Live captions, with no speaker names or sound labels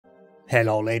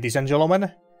Hello ladies and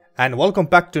gentlemen, and welcome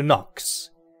back to Nox.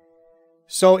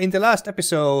 So in the last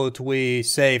episode we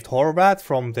saved Horvath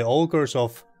from the ogres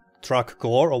of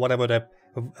Gore, or whatever the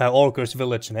ogres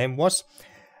village name was.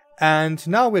 And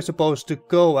now we're supposed to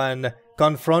go and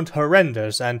confront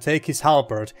Horrendous and take his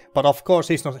Halberd, but of course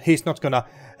he's not gonna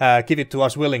give it to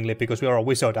us willingly because we are a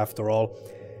wizard after all.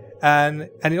 And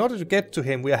in order to get to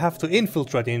him we have to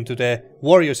infiltrate into the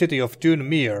warrior city of Dün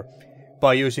Mir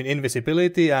by using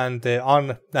invisibility and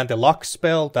the lock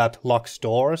spell that locks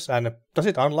doors. And does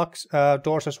it unlock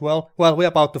doors as well? Well, we're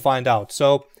about to find out.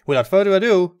 So without further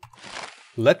ado,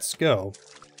 let's go.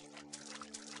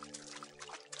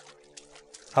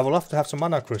 I would love to have some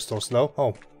mana crystals though.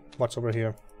 Oh, what's over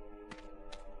here?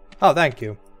 Oh, thank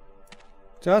you.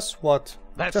 Just what?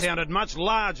 That sounded much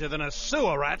larger than a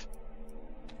sewer rat.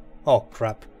 Oh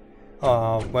crap.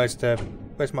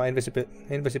 Where's my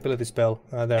invisibility spell?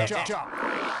 There.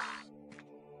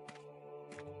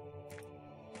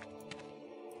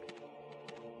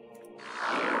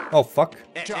 Oh fuck.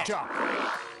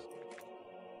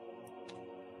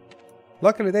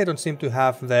 Luckily they don't seem to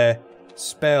have the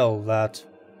spell that...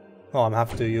 Oh, I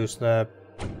have to use the...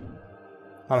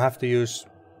 I have to use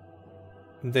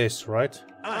this, right?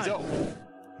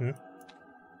 Hmm?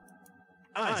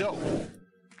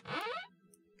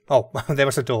 Oh, there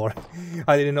was a door.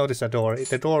 I didn't notice a door.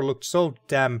 The door looked so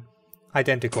damn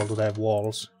identical to the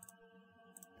walls.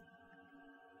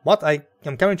 What? I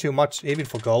am carrying too much even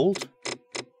for gold?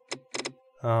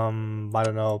 I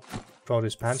don't know. Throw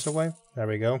these pants away. There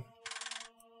we go.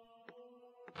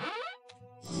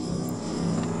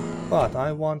 But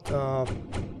I want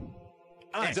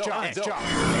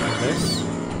this.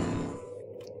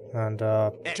 And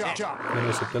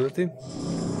invisibility.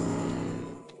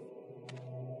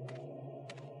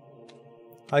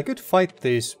 I could fight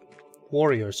these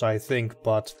warriors, I think,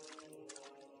 but...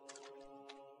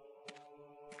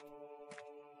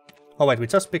 Oh wait, we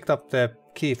just picked up the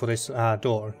key for this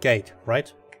gate,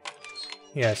 right?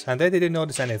 Yes, and they didn't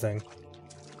notice anything.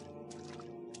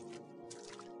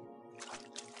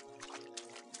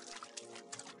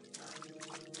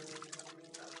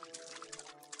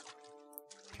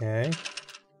 Okay.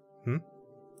 And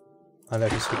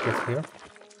there's a secret here.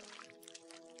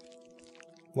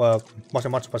 Well,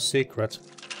 wasn't much of a secret.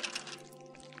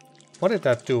 What did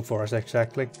that do for us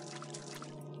exactly?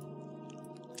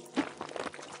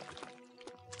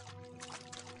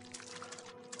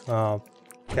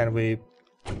 Can we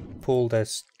pull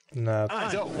this? No.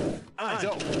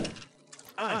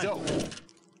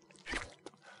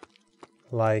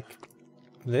 Like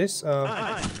this?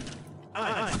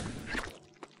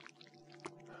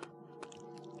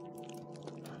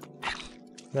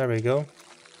 There we go.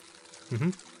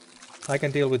 I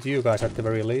can deal with you guys at the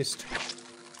very least.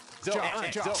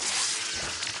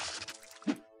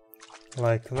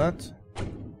 Like that.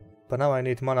 But now I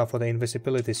need mana for the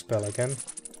invisibility spell again.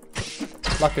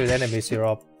 Luckily the enemies here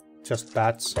are just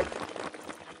bats.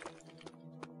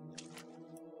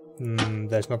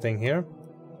 There's nothing here.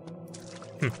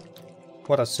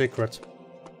 What a secret.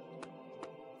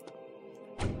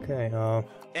 Okay,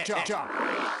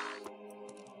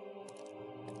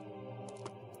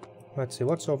 let's see,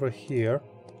 what's over here?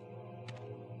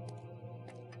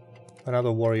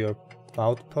 Another warrior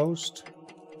outpost?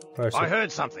 I heard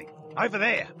something. Over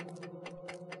there.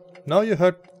 No, you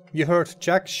heard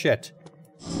jack shit.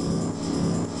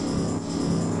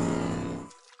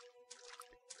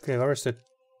 Okay, where is the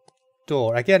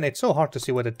door? Again, it's so hard to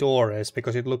see where the door is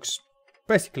because it looks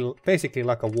basically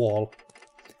like a wall.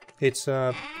 It's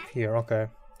here, okay.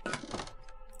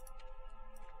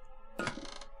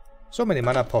 So many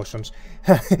mana potions.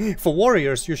 For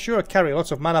warriors, you sure carry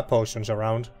lots of mana potions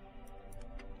around.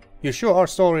 You sure are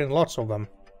storing lots of them.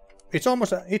 It's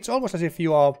almost as if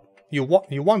you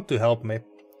want to help me.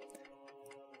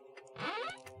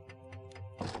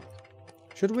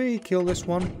 Should we kill this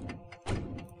one?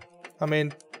 I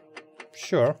mean,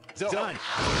 sure. Done.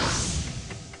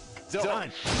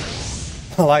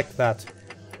 I like that.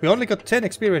 We only got 10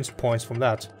 experience points from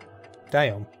that.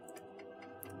 Damn.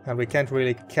 And we can't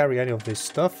really carry any of this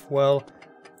stuff. Well,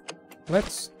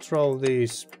 let's throw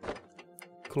these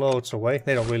clothes away.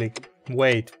 They don't really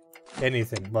weigh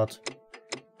anything, but...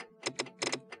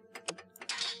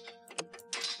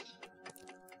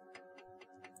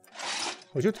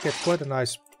 We should get quite a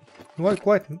nice...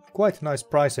 quite nice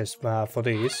prices for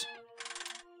these.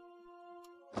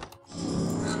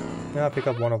 Yeah, I'll pick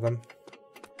up one of them.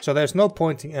 So there's no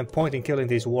point in killing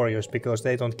these warriors because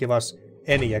they don't give us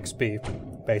any XP.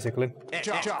 Basically.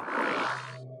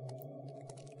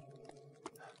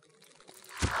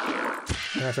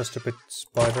 Yeah, just stupid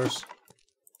spiders.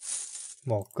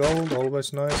 More gold,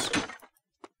 always nice.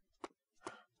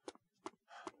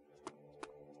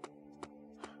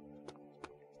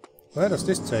 Where does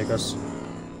this take us?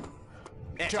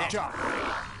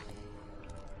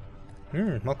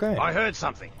 Okay. I heard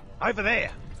something. Over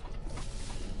there.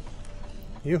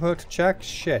 You heard jack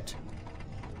shit.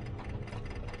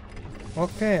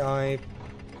 Okay,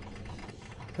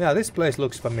 yeah, this place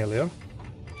looks familiar.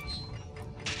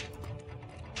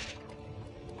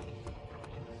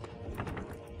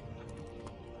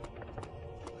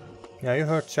 Yeah, you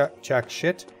heard jack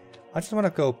shit. I just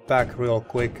wanna go back real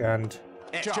quick and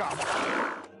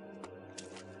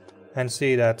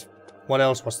see that what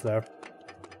else was there.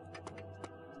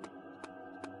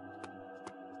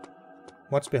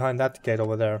 What's behind that gate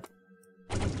over there?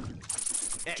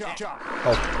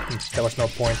 Oh, there was no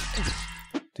point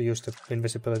to use the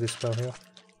invisibility spell here.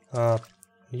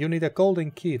 You need a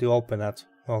golden key to open that.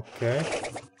 Okay.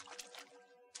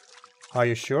 Are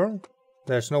you sure?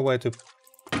 There's no way to...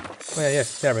 Oh yeah,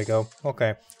 yes, there we go.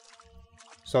 Okay.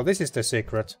 So this is the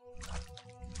secret.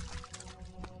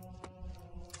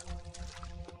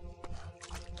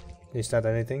 Is that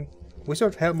anything?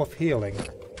 Wizard Helm of Healing.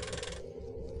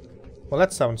 Well,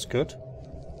 that sounds good.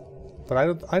 But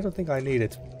I don't think I need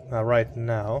it right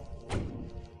now.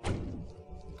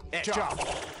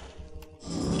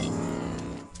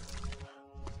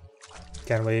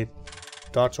 Can we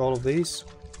dodge all of these?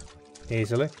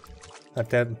 Easily. And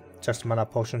then just mana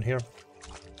potion here.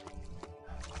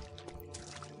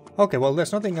 Okay, well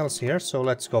there's nothing else here, so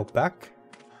let's go back.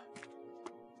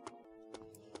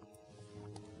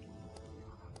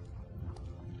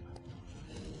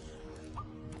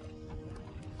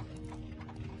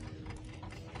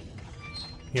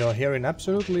 You're hearing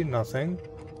absolutely nothing.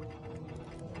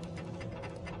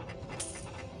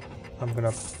 I'm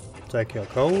gonna take your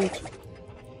gold.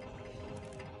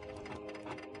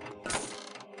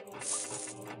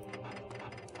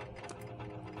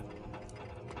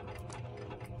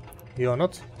 You're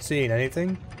not seeing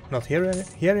anything, not hearing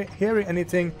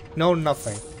anything, no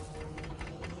nothing.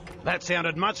 That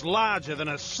sounded much larger than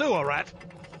a sewer rat.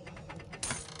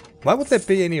 Why would there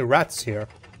be any rats here?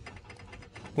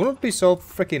 Wouldn't it be so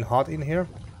freaking hot in here?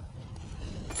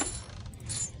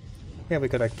 Yeah, we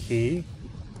got a key.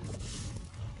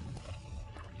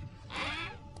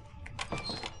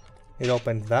 It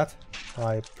opened that,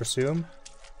 I presume.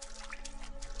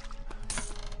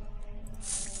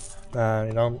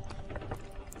 You know,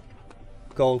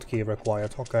 gold key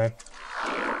required, okay.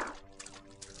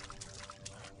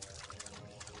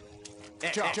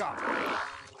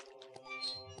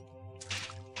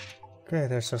 Okay,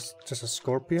 there's just a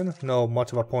scorpion. No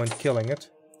much of a point killing it.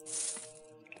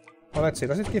 Well, let's see,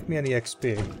 does it give me any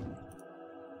XP?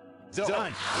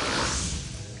 Done.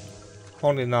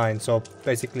 Only 9, so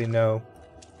basically no.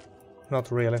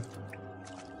 Not really.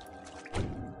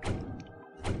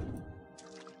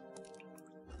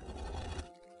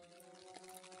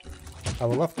 I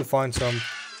would love to find some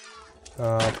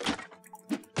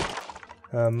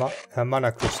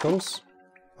mana crystals.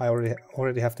 I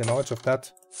already have the knowledge of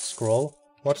that. Scroll.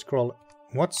 What scroll?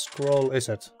 What scroll is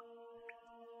it?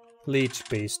 Leech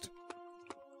beast.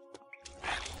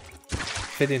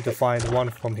 Fitting to find one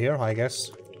from here, I guess.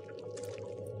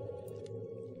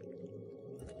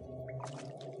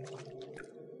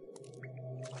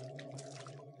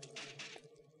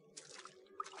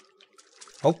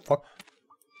 Oh fuck.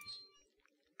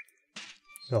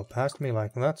 Go past me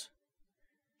like that.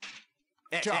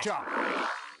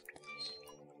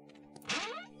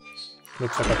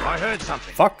 Looks like a... I heard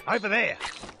something. Fuck! Over there.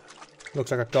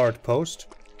 Looks like a guard post.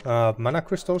 Mana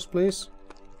crystals, please.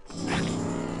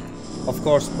 Of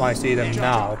course, I see them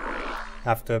now.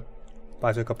 After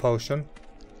I took a potion.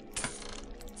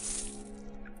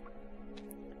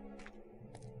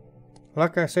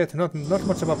 Like I said, not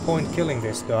much of a point killing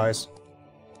these guys.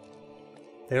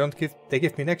 They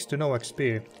give me next to no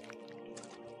XP.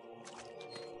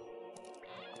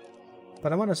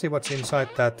 But I wanna see what's inside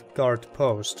that guard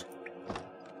post.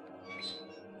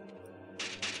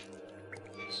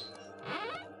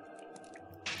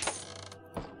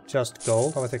 Just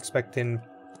gold. I was expecting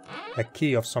a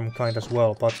key of some kind as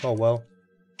well, but oh well.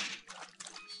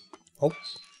 Oh.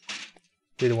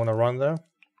 Didn't want to run there.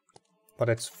 But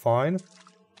it's fine.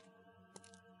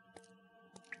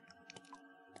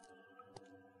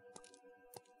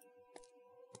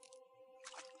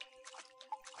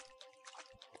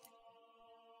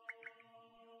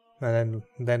 And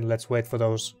then let's wait for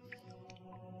those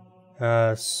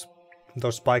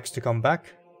spikes to come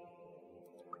back.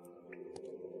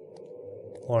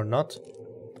 Or not.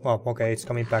 Well, okay, it's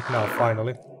coming back now,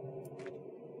 finally.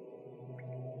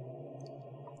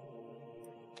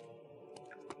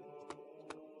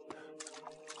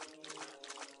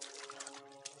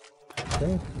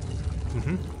 Okay.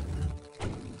 Mm-hmm.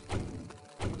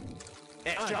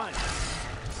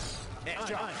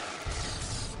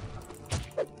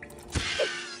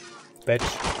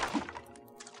 Bitch.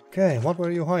 Okay, what were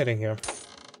you hiding here?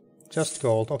 Just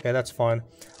gold. Okay, that's fine.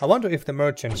 I wonder if the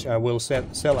merchants will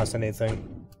sell us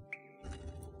anything.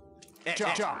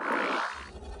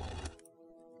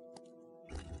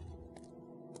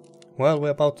 Well, we're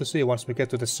about to see once we get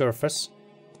to the surface.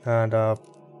 And,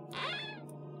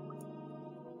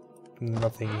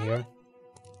 nothing here.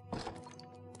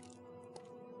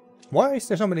 Why is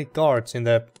there so many guards in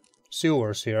the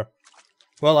sewers here?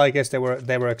 Well, I guess they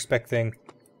are expecting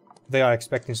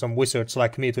some wizards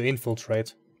like me to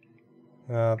infiltrate.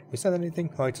 Is that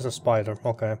anything? Oh, it's just a spider.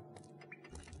 Okay.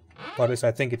 Or at least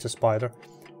I think it's a spider.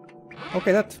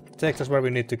 Okay, that takes us where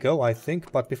we need to go, I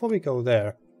think. But before we go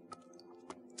there...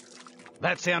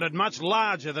 That sounded much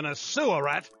larger than a sewer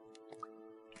rat.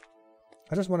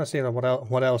 I just want to see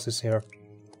what else is here.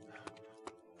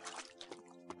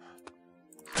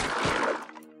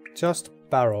 Just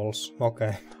barrels.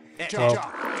 Okay. Well,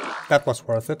 that was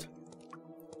worth it.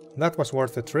 That was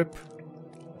worth the trip.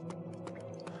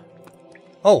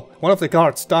 Oh, one of the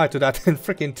guards died to that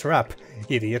freaking trap.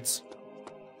 Idiots.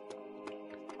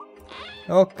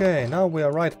 Okay, now we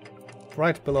are right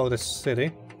below the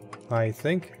city, I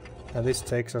think. And this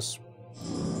takes us...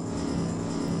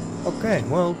 Okay,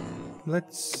 well,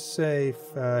 let's save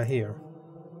here.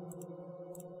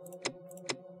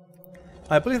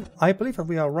 I believe that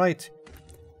we are right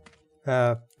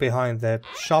behind the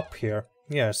shop here.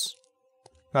 Yes.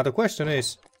 Now the question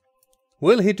is,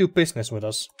 will he do business with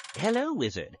us? Hello,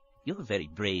 wizard. You're very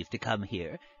brave to come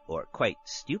here, or quite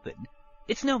stupid.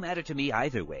 It's no matter to me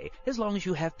either way, as long as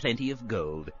you have plenty of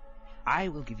gold. I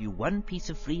will give you one piece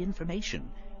of free information.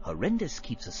 Horrendous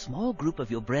keeps a small group of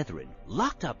your brethren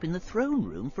locked up in the throne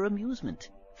room for amusement.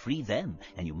 Free them,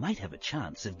 and you might have a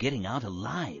chance of getting out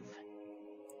alive.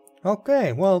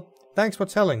 Okay, well, thanks for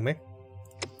telling me.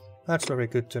 That's very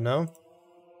good to know.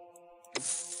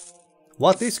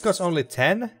 What, this costs only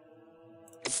 10?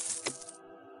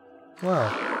 Well,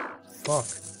 fuck.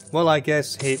 Well, I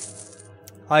guess he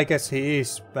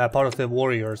is part of the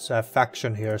warriors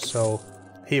faction here, so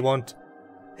he won't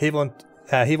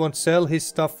sell his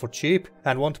stuff for cheap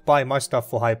and won't buy my stuff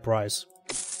for high price.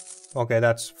 Okay,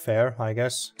 that's fair, I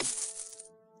guess.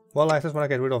 Well, I just want to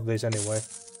get rid of these anyway.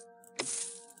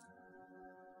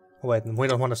 Wait, we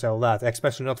don't want to sell that,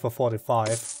 especially not for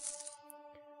 45.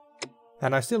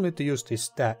 And I still need to use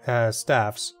these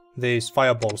staffs, these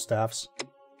fireball staffs.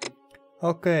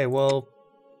 Okay, well,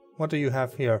 what do you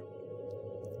have here?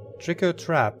 Trigger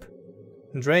trap,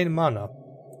 drain mana.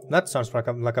 That sounds like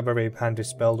a very handy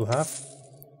spell to have.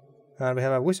 And we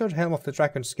have a wizard helm of the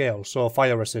dragon scale, so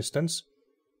fire resistance.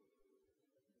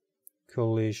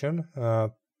 Collision.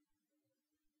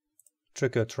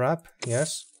 Trigger trap,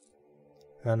 yes.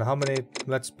 And how many?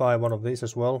 Let's buy one of these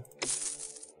as well.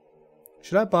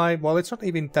 Should I buy? Well, it's not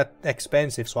even that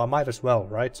expensive, so I might as well,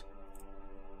 right?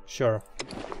 Sure.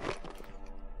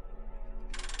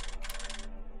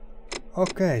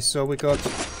 Okay, so we got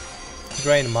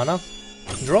drain mana.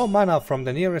 Draw mana from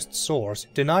the nearest source,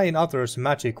 denying others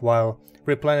magic while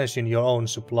replenishing your own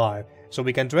supply. So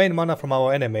we can drain mana from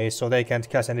our enemies so they can't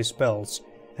cast any spells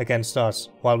against us,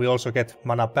 while we also get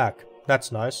mana back.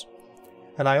 That's nice.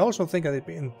 And I also think that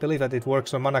believe that it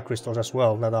works on mana crystals as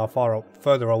well, that are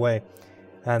further away.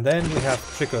 And then we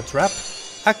have trigger trap.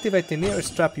 Activate the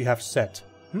nearest trap you have set.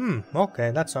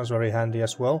 Okay, that sounds very handy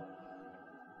as well.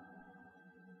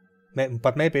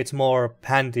 But maybe it's more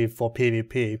handy for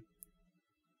PvP.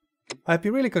 I'd be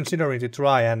really considering to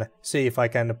try and see if I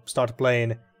can start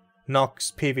playing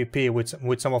Nox PvP with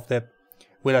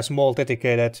a small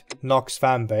dedicated Nox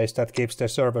fanbase that keeps their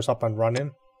servers up and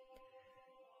running.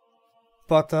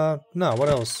 But no, what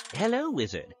else? Hello,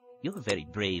 wizard. You're very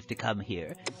brave to come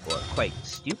here, or quite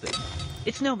stupid.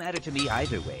 It's no matter to me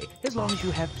either way, as long as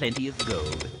you have plenty of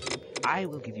gold. I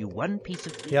will give you one piece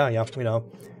of... Yeah, we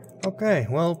know. Okay,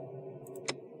 well...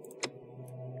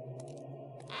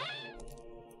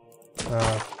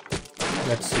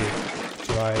 let's see.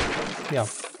 Should I... Yeah,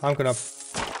 I'm gonna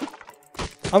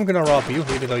rob you,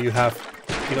 even though you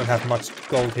don't have much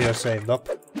gold here saved up.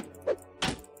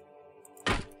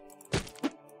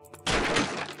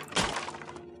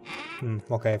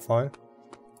 Okay, fine.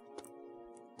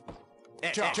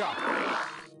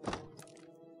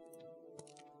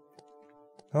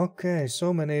 Okay,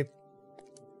 so many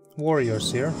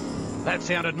warriors here. That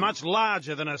sounded much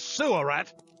larger than a sewer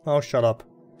rat. Oh, shut up.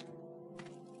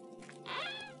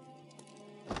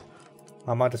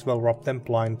 I might as well rob them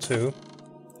blind too.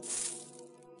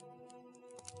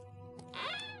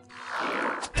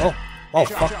 Oh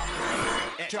fuck!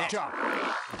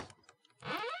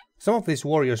 Some of these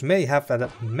warriors may have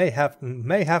that may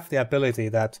have the ability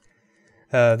that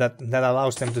that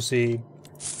allows them to see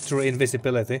through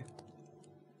invisibility.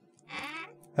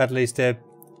 At least the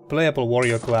playable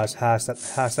warrior class has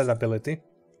that ability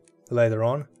later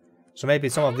on. So maybe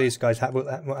some of these guys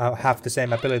will have the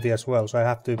same ability as well. So I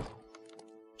have to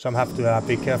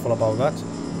be careful about that.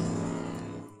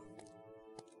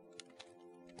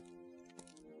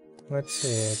 Let's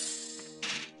see.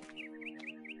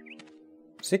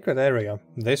 Secret area.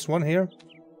 This one here?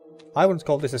 I wouldn't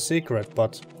call this a secret,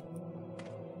 but...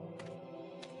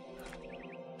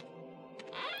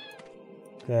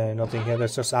 Okay, nothing here.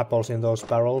 There's just apples in those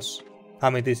barrels. I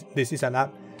mean, this is an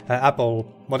apple...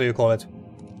 What do you call it?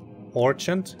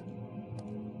 Orchard?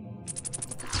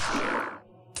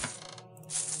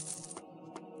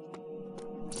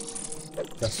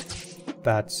 Just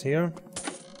bats here.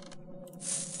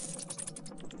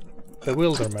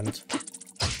 Bewilderment.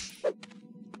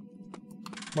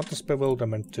 What does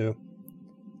bewilderment do?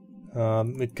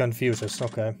 It confuses,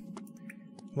 okay.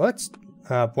 Let's...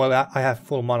 well, I have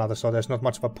full mana, so there's not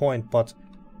much of a point, but...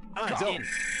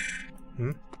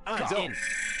 Hmm?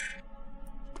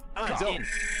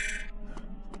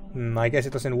 I guess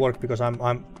it doesn't work because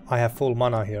I have full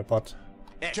mana here, but...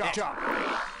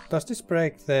 Does this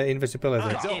break the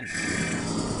invisibility?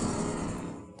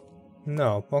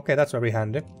 No. Okay, that's very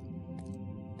handy.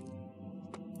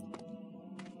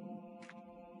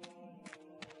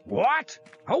 What?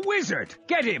 A wizard!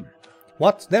 Get him!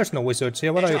 What? There's no wizards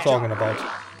here. What are you talking about?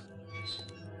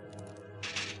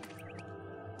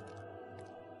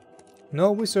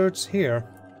 No wizards here.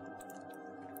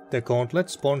 The gauntlet,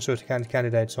 sponsored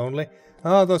candidates only.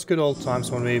 Ah, those good old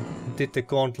times when we did the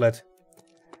gauntlet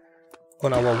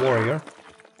on our warrior.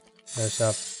 There's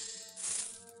a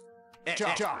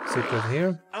secret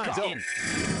here.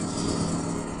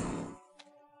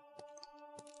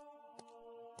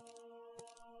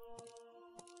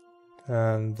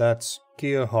 And that's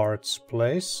Gearhart's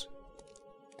place.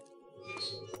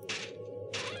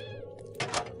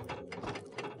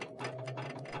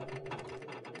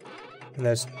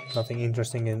 There's nothing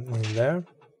interesting in there,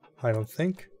 I don't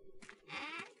think.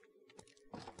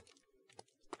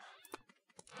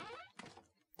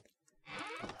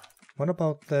 What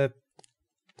about the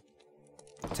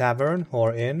tavern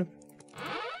or inn?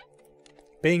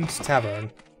 Bing's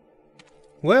Tavern.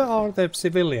 Where are the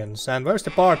civilians and where's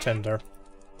the bartender?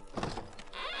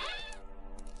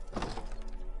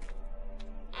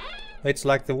 It's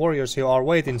like the warriors here are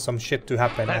waiting some shit to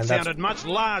happen. That sounded much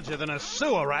larger than a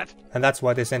sewer rat. And that's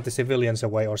why they sent the civilians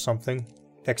away or something.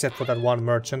 Except for that one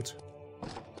merchant.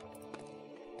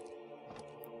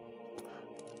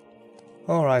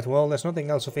 Alright, well there's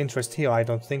nothing else of interest here, I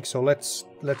don't think, so let's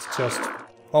just...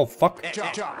 Oh fuck!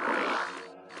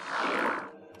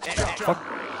 Fuck.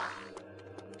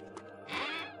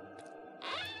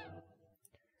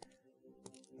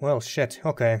 Well, shit.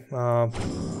 Okay.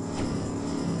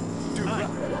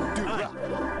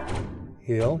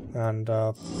 Heal and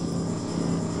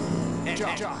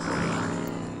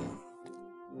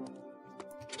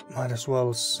might as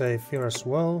well save here as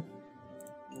well.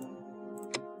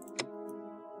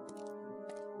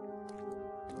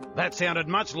 That sounded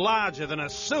much larger than a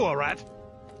sewer rat.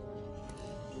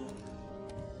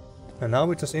 And now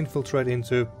we just infiltrate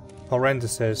into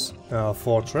Horrendous's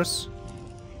fortress.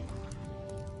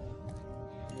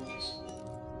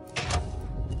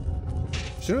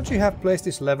 Shouldn't you have placed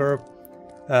this lever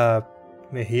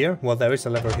here? Well, there is a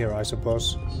lever here, I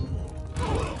suppose.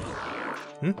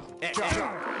 Hmm?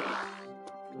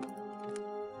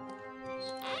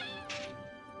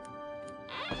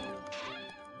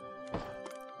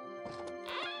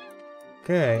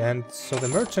 Okay, and so the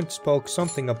merchant spoke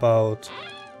something about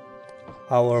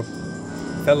our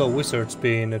fellow wizards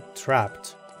being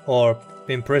trapped or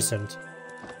imprisoned.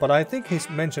 But I think he's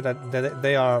mentioned that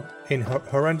they are in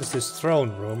Horrendous's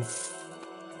throne room.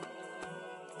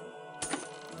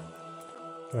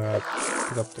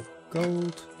 Pick up the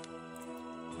gold.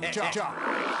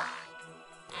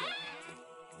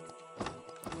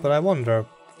 But I wonder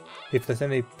if there's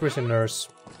any prisoners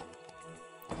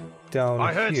down here.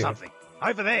 I heard something.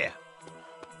 Over there.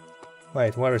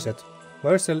 Wait, where is it?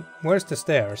 Where's the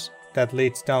stairs that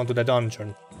leads down to the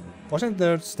dungeon? Wasn't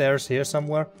there stairs here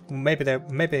somewhere?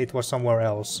 Maybe it was somewhere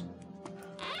else.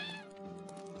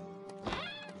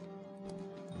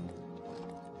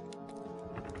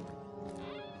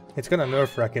 It's kinda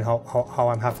nerve-wracking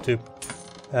how I have to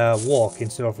walk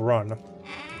instead of run.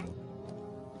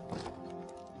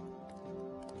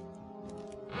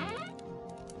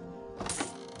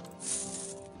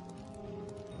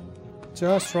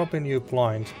 just dropping you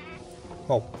blind.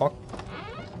 Oh, fuck.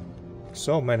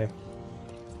 So many.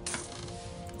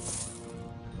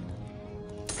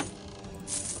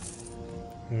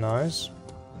 Nice.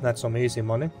 That's some easy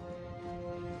money.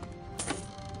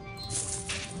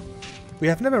 We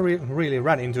have never really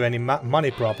ran into any money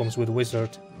problems with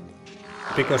Wizard.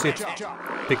 Because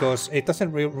it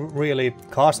doesn't really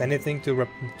cost anything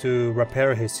to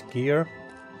repair his gear.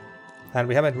 And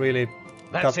we haven't really...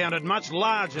 That sounded much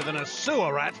larger than a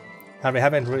sewer rat. And we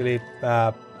haven't really...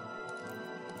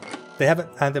 they haven't...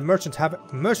 And the merchants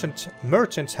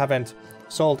haven't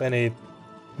sold any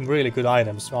really good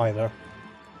items either.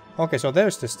 Okay, so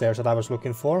there's the stairs that I was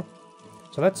looking for.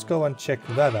 So let's go and check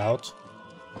that out.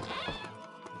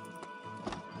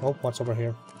 Oh, what's over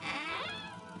here?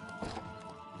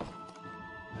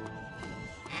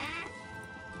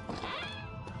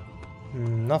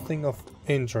 Nothing of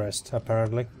interest,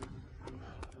 apparently.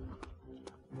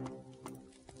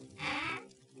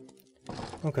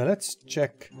 Okay, let's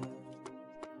check.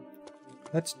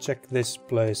 Let's check this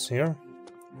place here.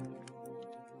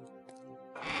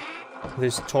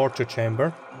 This torture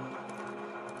chamber.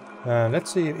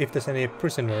 Let's see if there's any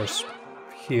prisoners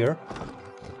here.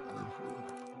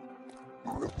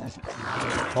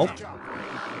 Oh.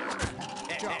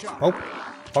 Oh.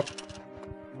 Fuck.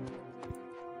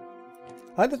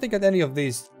 I don't think that any of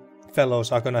these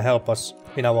fellows are gonna help us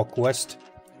in our quest.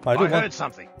 I heard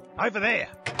something. Over there.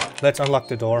 Let's unlock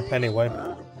the door anyway.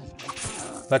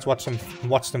 Let's watch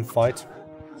them fight.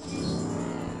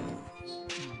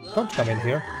 Don't come in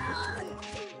here.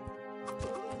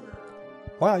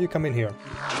 Why are you coming here?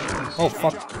 Oh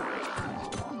fuck.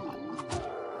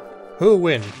 Who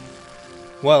win?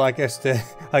 Well, I guess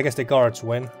the guards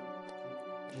win.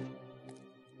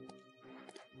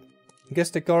 I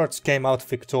guess the guards came out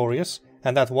victorious,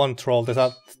 and that one troll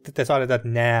decided that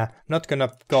nah, not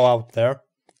gonna go out there.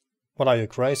 What are you,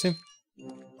 crazy?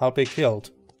 I'll be killed.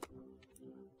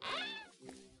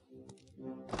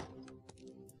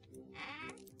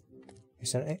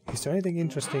 Is there anything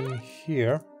interesting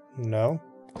here? No.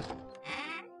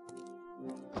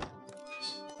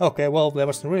 Okay, well, there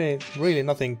was really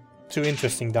nothing too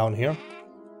interesting down here.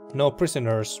 No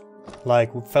prisoners,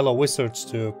 like fellow wizards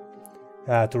to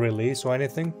release or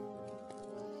anything.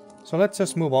 So let's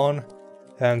just move on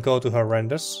and go to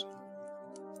Horrendous.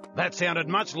 That sounded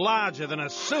much larger than a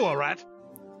sewer rat.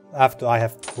 After I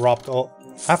have robbed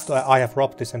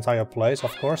this entire place,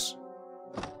 of course.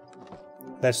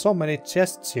 There's so many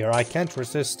chests here, I can't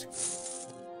resist.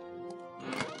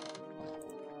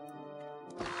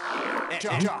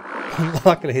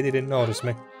 Luckily he didn't notice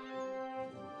me.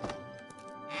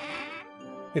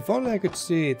 If only I could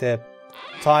see the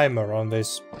timer on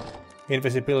this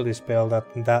invisibility spell,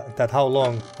 that how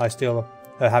long I still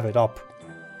have it up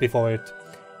before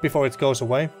it goes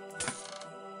away.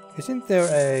 Isn't there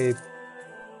a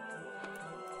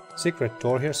secret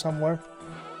door here somewhere?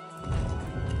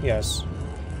 Yes.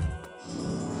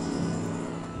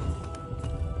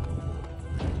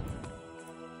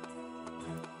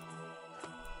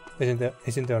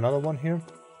 Isn't there another one here?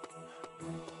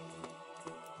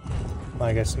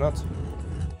 I guess not.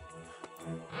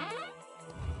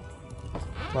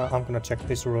 Well, I'm gonna check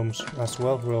these rooms as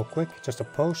well real quick. Just a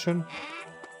potion.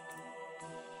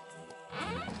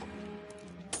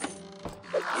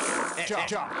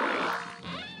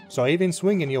 So even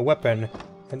swinging your weapon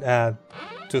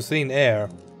to thin air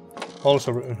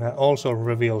also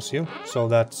reveals you. So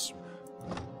that's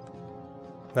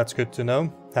good to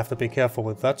know. Have to be careful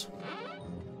with that.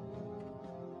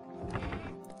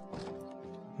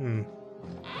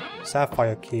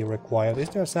 Sapphire key required. Is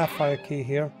there a sapphire key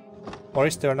here? Or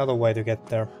is there another way to get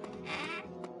there?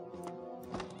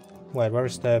 Wait, where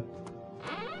is the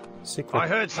secret? I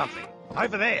heard something.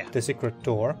 Over there. The secret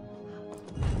door.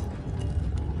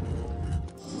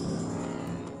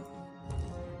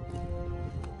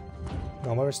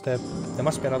 No, where is the... There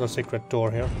must be another secret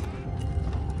door here.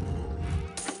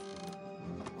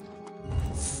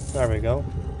 There we go.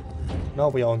 Now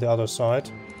we are on the other side.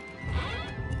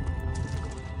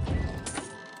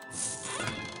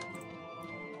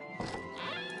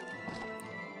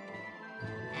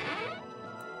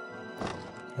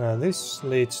 This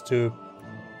leads to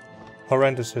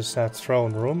Horrendous's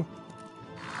throne room.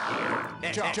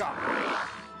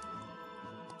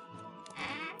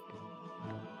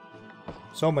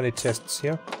 So many chests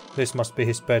here. This must be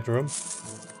his bedroom.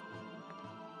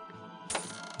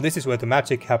 This is where the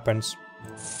magic happens.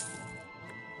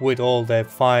 With all the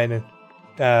fine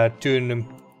Dün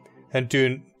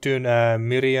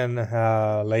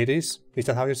Mirian ladies. Is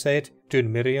that how you say it?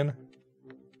 Dün Mirian?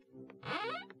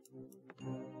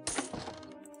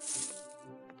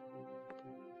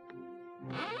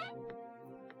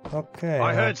 Okay.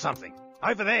 I heard something.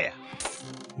 Over there.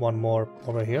 One more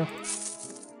over here.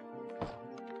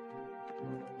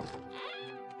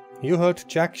 You heard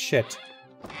jack shit.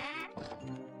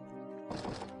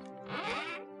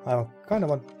 I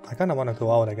kinda wanna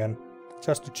go out again.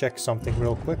 Just to check something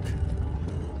real quick.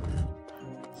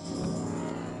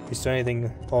 Is there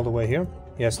anything all the way here?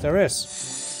 Yes, there is.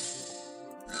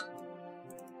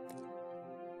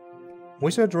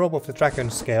 Wizard robe of the dragon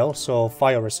scale, so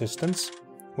fire resistance,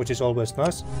 which is always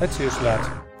nice. Let's use that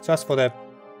just for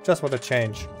the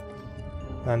change.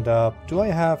 And do I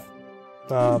have?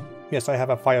 Yes, I have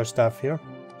a fire staff here.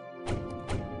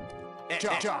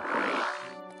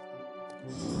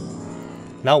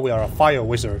 Now we are a fire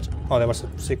wizard. Oh, there was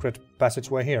a secret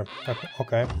passageway here.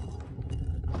 Okay.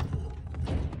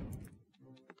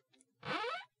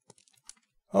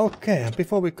 Okay, and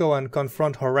before we go and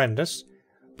confront Horrendous,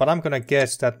 but I'm gonna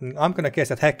guess that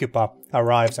Hecuba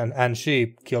arrives and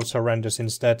she kills Horrendous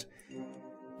instead.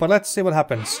 But let's see what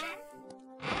happens.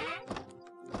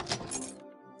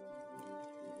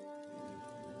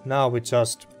 Now we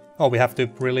just... Oh, we have to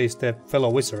release the fellow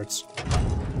wizards.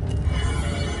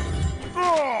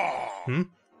 Hmm?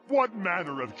 What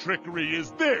manner of trickery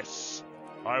is this?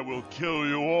 I will kill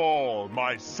you all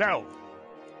myself.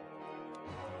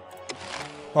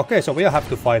 Okay, so we have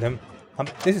to fight him.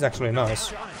 This is actually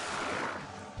nice.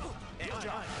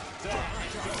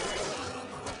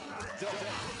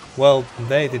 Well,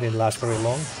 they didn't last very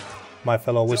long, my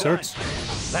fellow wizards.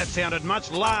 That sounded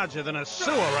much larger than a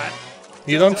sewer rat.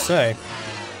 You don't say.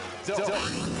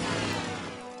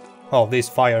 Oh, these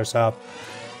fires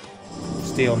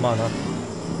steal mana.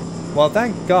 Well,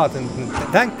 thank God, and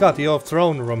thank God your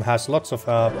throne room has lots of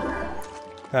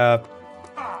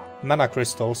mana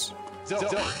crystals.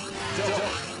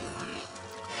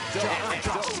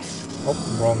 Oh,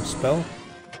 wrong spell.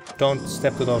 Don't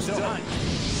step to those.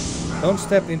 Don't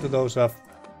step into those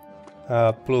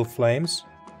blue flames.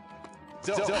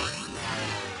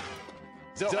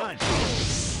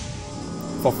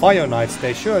 For fire knights,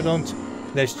 they sure don't.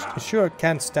 They sure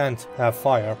can't stand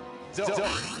fire.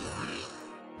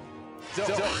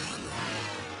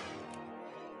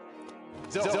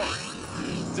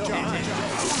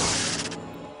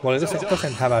 Well, it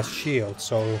doesn't have a shield,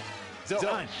 so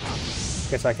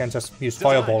guess I can just use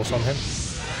fireballs on him.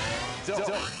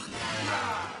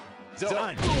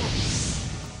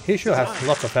 He sure has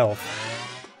lots of health,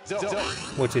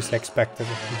 which is expected,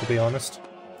 to be honest.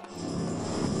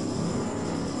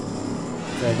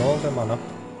 Take all the mana.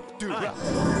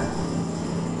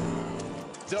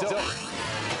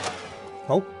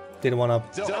 Oh, didn't wanna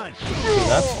do that.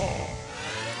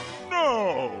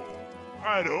 No!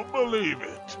 I don't believe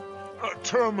it. A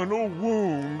terminal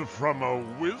wound from a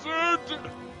wizard?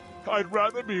 I'd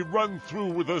rather be run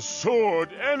through with a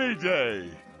sword any day.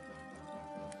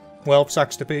 Well,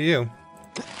 sucks to be you.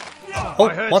 Oh,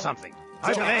 I heard something.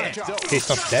 Over there. He's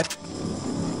not dead.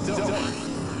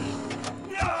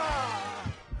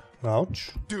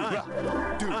 Ouch.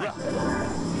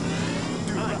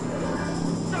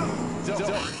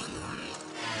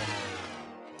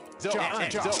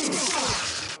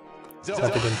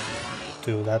 That didn't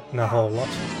do that a whole lot.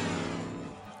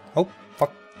 Oh,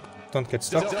 fuck. Don't get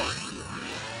stuck.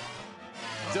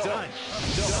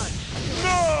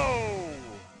 No!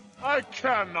 I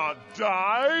cannot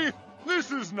die!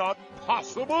 This is not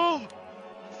possible!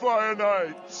 Fire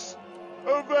Knights,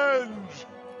 avenge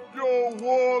your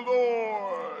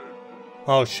warlord!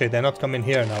 Oh shit, they're not coming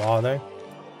here now, are they?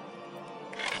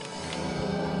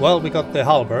 Well, we got the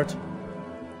Halberd.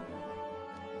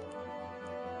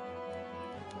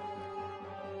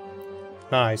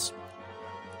 Nice.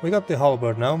 We got the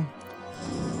Halberd now.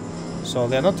 So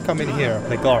they're not coming here,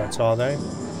 the guards, are they?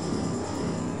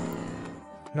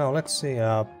 No, let's see.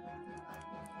 I'm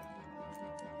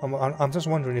just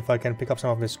wondering if I can pick up some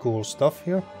of this cool stuff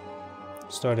here.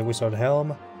 Sturdy wizard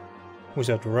helm,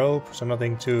 wizard robe, so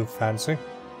nothing too fancy.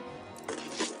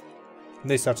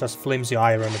 These are just flimsy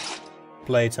iron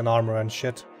plates and armor and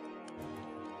shit.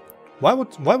 Why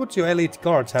would your elite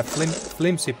guards have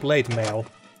flimsy plate mail?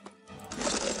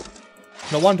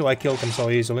 No wonder I killed them so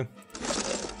easily.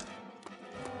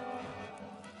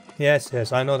 Yes,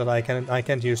 I know that I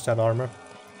can't use that armor.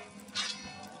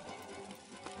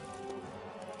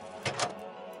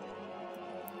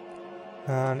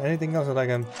 And anything else that I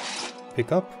can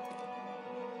pick up?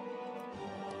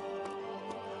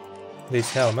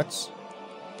 These helmets.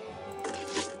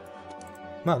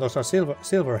 No, those are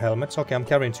silver helmets. Okay, I'm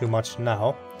carrying too much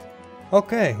now.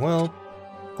 Okay, well,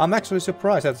 I'm actually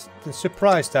surprised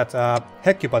that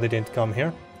Hecuba didn't come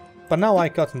here. But now I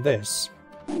got this.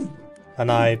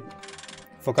 And I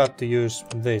forgot to use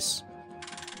this.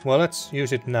 Well, let's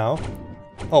use it now.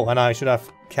 Oh, and I should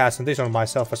have cast this on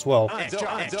myself as well.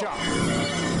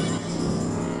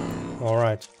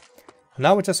 Alright.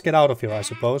 Now we just get out of here, I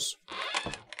suppose.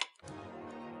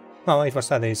 Oh, it was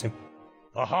that easy.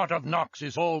 The Heart of Nox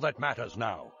is all that matters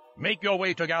now. Make your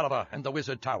way to Gallivor and the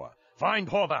Wizard Tower. Find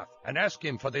Horvath and ask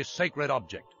him for this sacred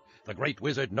object. The Great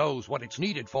Wizard knows what it's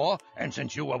needed for, and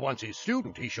since you were once his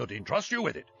student, he should entrust you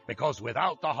with it. Because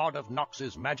without the Heart of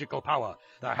Nox's magical power,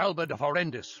 the Halberd of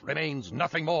Horrendous remains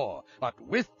nothing more. But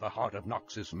with the Heart of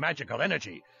Nox's magical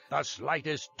energy, the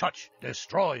slightest touch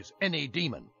destroys any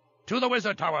demon. To the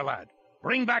Wizard Tower, lad.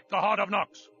 Bring back the Heart of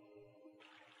Nox.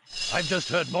 I've just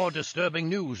heard more disturbing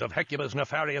news of Hecuba's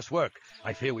nefarious work.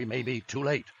 I fear we may be too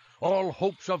late. All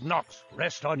hopes of Nox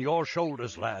rest on your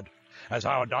shoulders, lad. As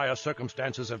our dire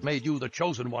circumstances have made you the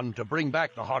chosen one to bring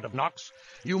back the Heart of Nox,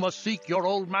 you must seek your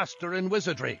old master in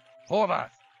wizardry, Horvath.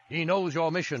 He knows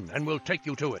your mission and will take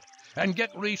you to it. And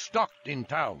get restocked in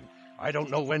town. I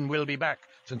don't know when we'll be back,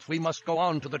 since we must go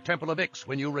on to the Temple of Ix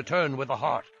when you return with the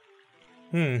heart.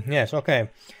 Yes, okay.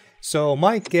 So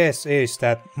my guess is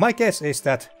that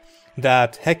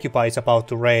that Hecuba is about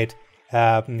to raid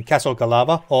Castle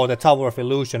Galava, or the Tower of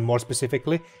Illusion more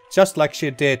specifically, just like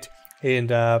she did in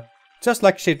the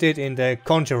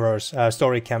Conjurer's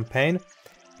story campaign.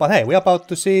 But hey, we're about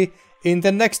to see in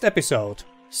the next episode.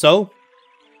 So,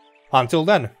 until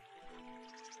then,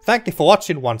 thank you for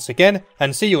watching once again,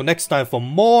 and see you next time for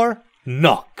more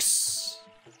Nox.